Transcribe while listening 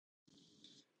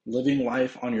Living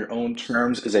life on your own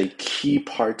terms is a key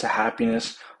part to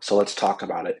happiness, so let's talk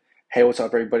about it. Hey, what's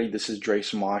up, everybody? This is Dre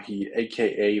Samahi,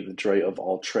 aka the Dre of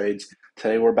all trades.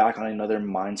 Today, we're back on another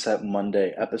Mindset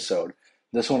Monday episode.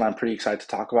 This one I'm pretty excited to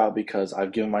talk about because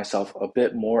I've given myself a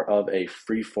bit more of a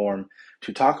free form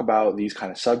to talk about these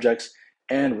kind of subjects.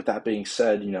 And with that being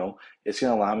said, it's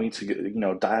going to allow me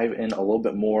to, dive in a little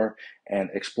bit more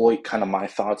and exploit kind of my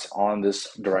thoughts on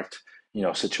this direct,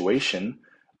 situation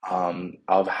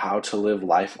of how to live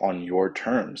life on your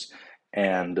terms.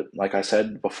 And like I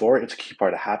said before, it's a key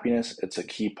part of happiness. It's a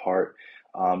key part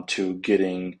to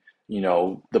getting,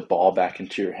 the ball back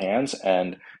into your hands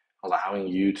and allowing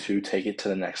you to take it to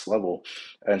the next level.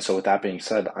 And so with that being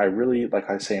said, I really, like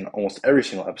I say in almost every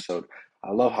single episode,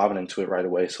 I love hopping into it right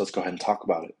away. So let's go ahead and talk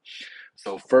about it.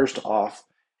 So first off,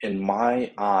 in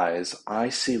my eyes, I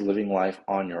see living life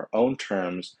on your own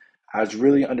terms as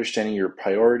really understanding your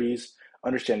priorities,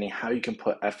 understanding how you can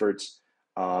put efforts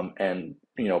and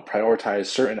prioritize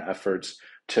certain efforts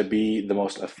to be the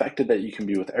most effective that you can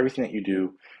be with everything that you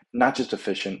do, not just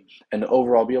efficient, and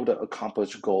overall be able to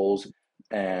accomplish goals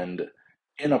and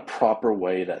in a proper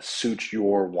way that suits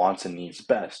your wants and needs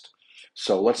best.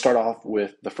 So let's start off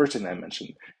with the first thing that I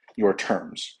mentioned, your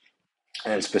terms,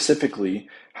 and specifically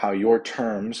how your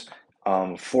terms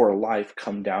for life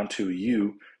come down to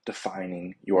you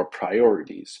defining your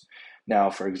priorities.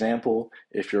 Now, for example,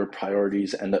 if your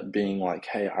priorities end up being like,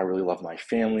 hey, I really love my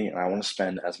family and I want to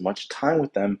spend as much time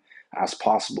with them as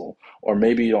possible, or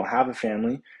maybe you don't have a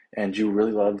family and you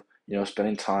really love,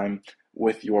 spending time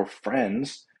with your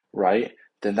friends, right?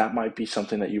 Then that might be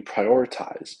something that you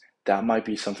prioritize. That might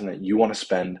be something that you want to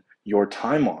spend your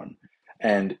time on.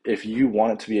 And if you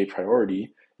want it to be a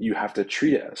priority, you have to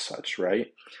treat it as such,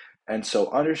 right? And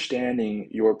so understanding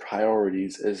your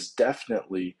priorities is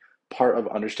definitely part of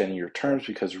understanding your terms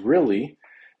because really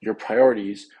your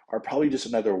priorities are probably just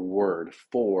another word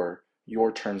for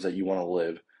your terms that you want to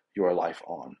live your life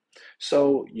on.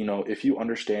 So, if you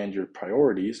understand your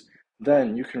priorities,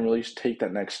 then you can really take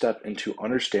that next step into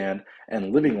understand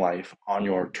and living life on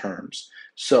your terms.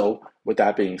 So, with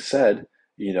that being said,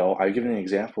 I give an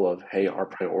example of, hey, our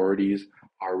priorities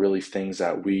are really things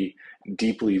that we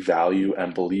deeply value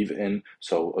and believe in.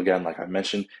 So again, like I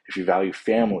mentioned, if you value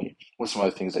family, what's some other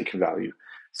things that you can value?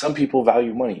 Some people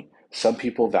value money. Some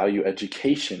people value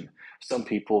education. Some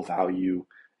people value,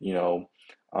 you know,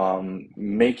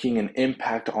 making an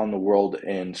impact on the world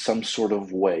in some sort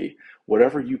of way.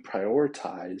 Whatever you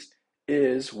prioritize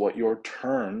is what your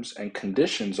terms and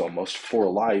conditions almost for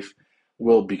life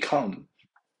will become.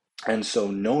 And so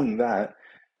knowing that,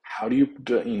 how do you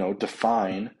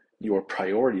define your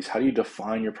priorities? How do you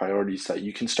define your priorities so that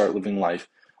you can start living life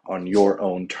on your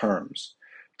own terms?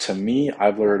 To me,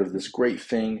 I've learned of this great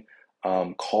thing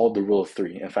called the Rule of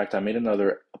Three. In fact, I made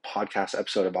another podcast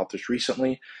episode about this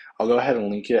recently. I'll go ahead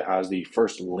and link it as the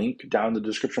first link down in the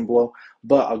description below,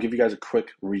 but I'll give you guys a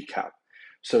quick recap.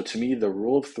 So to me, the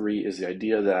Rule of Three is the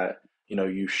idea that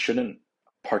you shouldn't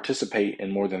participate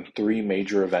in more than three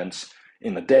major events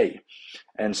in a day.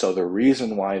 And so the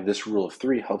reason why this rule of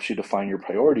three helps you define your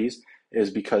priorities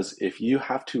is because if you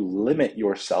have to limit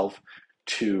yourself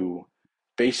to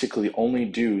basically only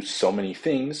do so many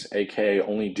things, aka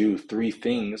only do three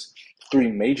things, three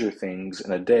major things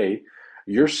in a day,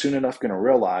 you're soon enough going to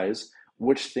realize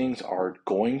which things are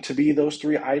going to be those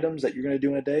three items that you're going to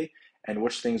do in a day and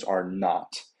which things are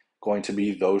not going to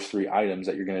be those three items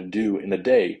that you're going to do in a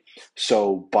day.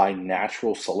 So by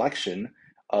natural selection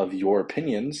of your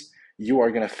opinions, you are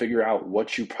going to figure out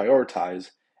what you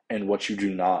prioritize and what you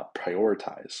do not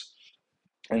prioritize.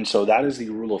 And so that is the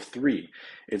rule of three.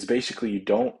 It's basically you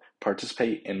don't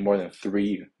participate in more than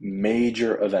three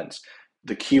major events.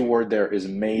 The key word there is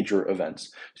major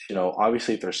events.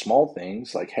 Obviously, if they're small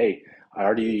things like, hey, I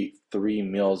already eat three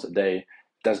meals a day,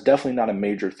 that's definitely not a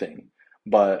major thing.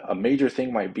 But a major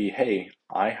thing might be, hey,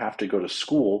 I have to go to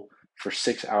school for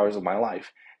 6 hours of my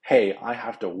life. Hey, I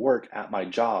have to work at my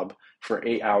job for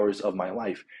 8 hours of my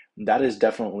life. That is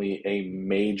definitely a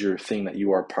major thing that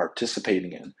you are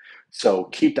participating in. So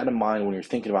keep that in mind when you're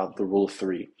thinking about the rule of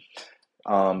three.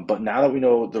 But now that we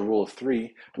know the rule of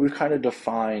three, we've kind of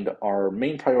defined our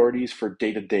main priorities for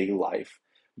day to day life.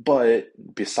 But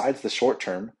besides the short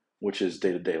term, which is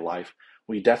day to day life,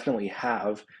 we definitely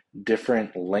have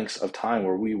different lengths of time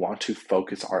where we want to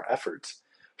focus our efforts.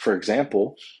 For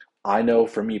example, I know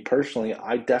for me personally,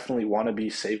 I definitely want to be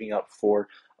saving up for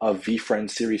a VFriend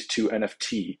Series 2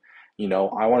 NFT.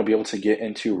 I want to be able to get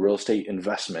into real estate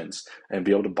investments and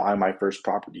be able to buy my first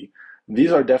property.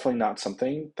 These are definitely not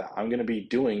something that I'm going to be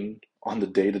doing on the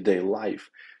day to day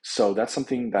life. So that's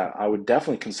something that I would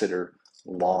definitely consider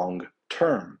long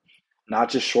term, not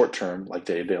just short term like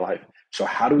day-to-day life. So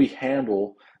how do we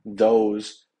handle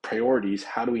those priorities?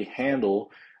 How do we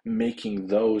handle making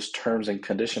those terms and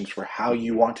conditions for how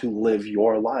you want to live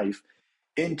your life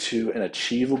into an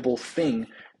achievable thing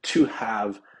to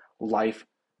have life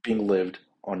being lived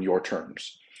on your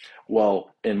terms?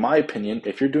 Well, in my opinion,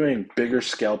 if you're doing bigger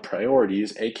scale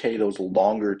priorities, aka those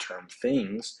longer term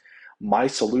things, my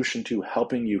solution to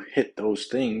helping you hit those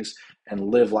things and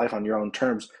live life on your own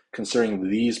terms, considering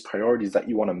these priorities that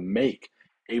you want to make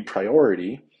a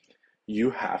priority,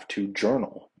 you have to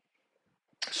journal.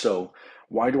 So,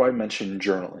 why do I mention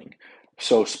journaling?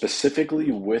 So,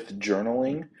 specifically with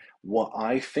journaling, what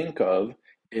I think of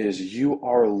is you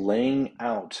are laying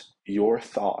out your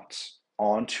thoughts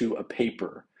onto a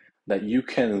paper that you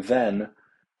can then,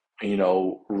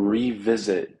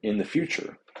 revisit in the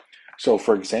future. So,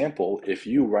 for example, if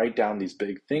you write down these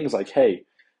big things like, hey,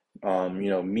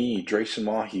 me, Drayson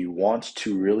Mahi, wants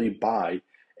to really buy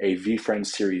a VFriend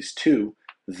Series 2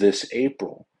 this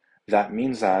April. That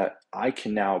means that I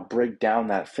can now break down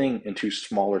that thing into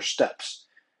smaller steps.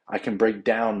 I can break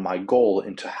down my goal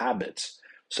into habits.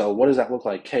 So what does that look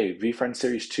like? Hey, VFriend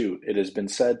Series 2, it has been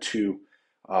said to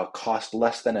cost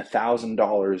less than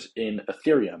 $1,000 in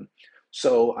Ethereum.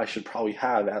 So I should probably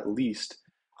have at least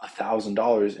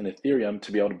 $1,000 in Ethereum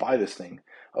to be able to buy this thing.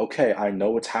 Okay, I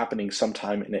know it's happening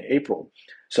sometime in April.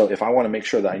 So if I want to make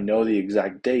sure that I know the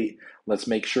exact date, let's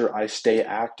make sure I stay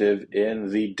active in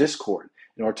the Discord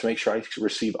in order to make sure I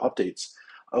receive updates.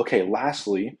 Okay,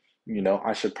 lastly,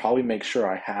 I should probably make sure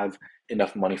I have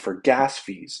enough money for gas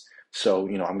fees. So,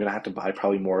 I'm going to have to buy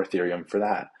probably more Ethereum for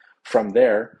that. From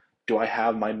there, do I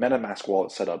have my MetaMask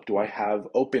wallet set up? Do I have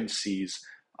OpenSeas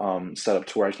set up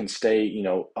to where I can stay,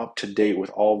 up to date with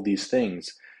all of these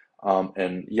things?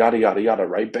 And yada, yada, yada,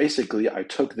 right? Basically, I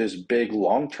took this big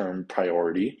long-term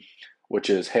priority, which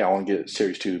is, hey, I want to get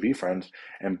Series 2 VFriends,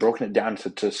 and broken it down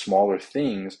to smaller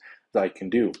things that I can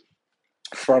do.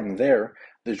 From there,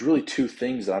 there's really two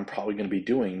things that I'm probably going to be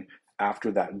doing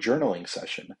after that journaling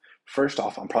session. First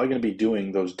off, I'm probably going to be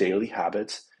doing those daily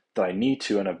habits that I need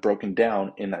to and have broken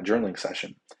down in that journaling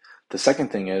session. The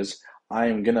second thing is I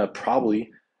am going to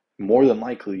probably, more than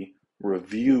likely,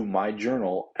 review my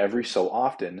journal every so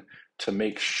often to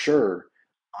make sure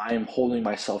I am holding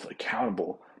myself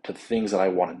accountable to the things that I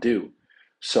want to do.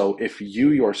 So if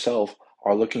you yourself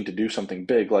are looking to do something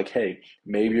big, like, hey,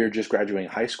 maybe you're just graduating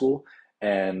high school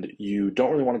and you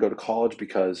don't really want to go to college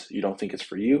because you don't think it's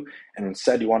for you, and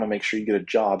instead you want to make sure you get a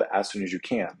job as soon as you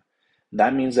can.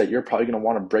 That means that you're probably going to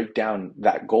want to break down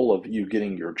that goal of you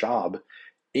getting your job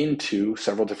into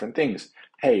several different things.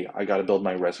 Hey, I got to build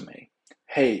my resume.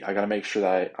 Hey, I got to make sure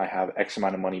that I have X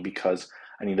amount of money because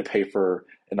I need to pay for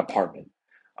an apartment.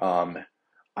 Um,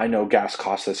 I know gas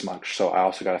costs this much, so I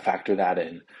also got to factor that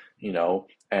in.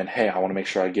 And hey, I want to make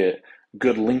sure I get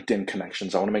good LinkedIn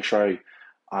connections. I want to make sure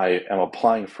I am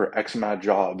applying for X amount of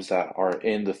jobs that are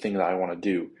in the thing that I want to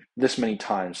do this many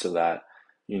times so that,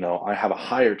 I have a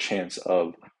higher chance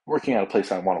of working at a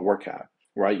place I want to work at,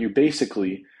 right? You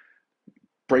basically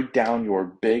break down your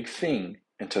big thing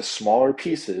into smaller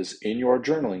pieces in your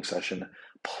journaling session,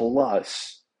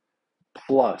 plus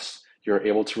you're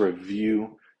able to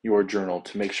review your journal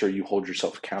to make sure you hold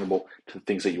yourself accountable to the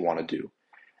things that you want to do.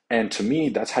 And to me,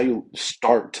 that's how you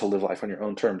start to live life on your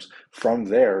own terms. From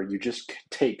there, you just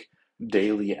take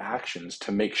daily actions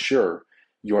to make sure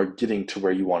you're getting to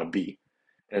where you want to be.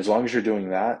 And as long as you're doing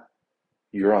that,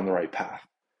 you're on the right path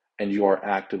and you are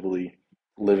actively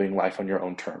living life on your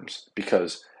own terms,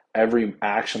 because every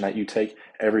action that you take,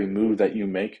 every move that you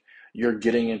make, you're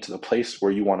getting into the place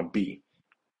where you want to be.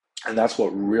 And that's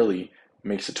what really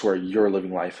makes it to where you're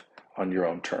living life on your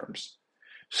own terms.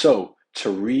 So, to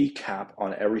recap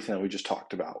on everything that we just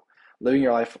talked about, living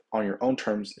your life on your own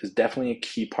terms is definitely a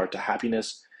key part to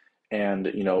happiness and,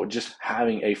 just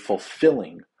having a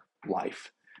fulfilling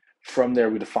life. From there,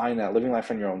 we define that living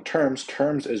life on your own terms.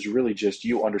 Terms is really just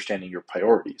you understanding your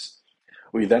priorities.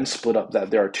 We then split up that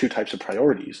there are two types of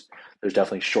priorities. There's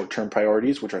definitely short-term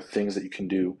priorities, which are things that you can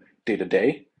do day to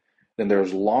day. Then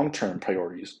there's long-term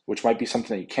priorities, which might be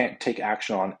something that you can't take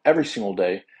action on every single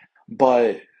day,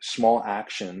 but small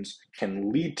actions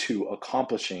can lead to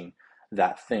accomplishing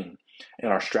that thing.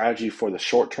 And our strategy for the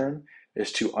short term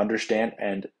is to understand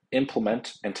and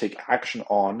implement and take action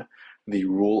on the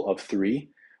rule of three,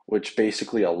 which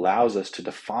basically allows us to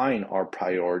define our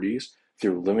priorities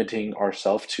through limiting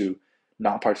ourselves to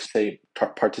not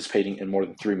participating in more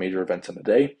than three major events in a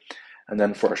day. And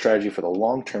then for our strategy for the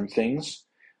long-term things,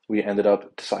 we ended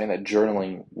up deciding that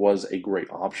journaling was a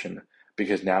great option,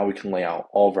 because now we can lay out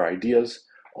all of our ideas,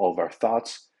 all of our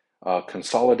thoughts,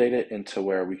 consolidate it into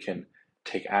where we can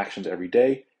take actions every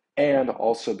day, and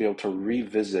also be able to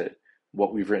revisit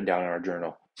what we've written down in our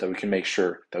journal so we can make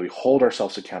sure that we hold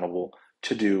ourselves accountable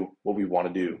to do what we want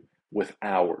to do with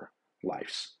our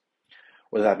lives.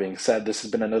 With that being said, this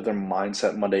has been another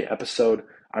Mindset Monday episode.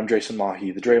 I'm Jason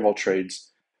Mahi, the Dre of all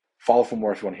trades. Follow for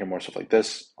more if you want to hear more stuff like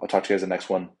this. I'll talk to you guys in the next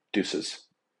one. Deuces.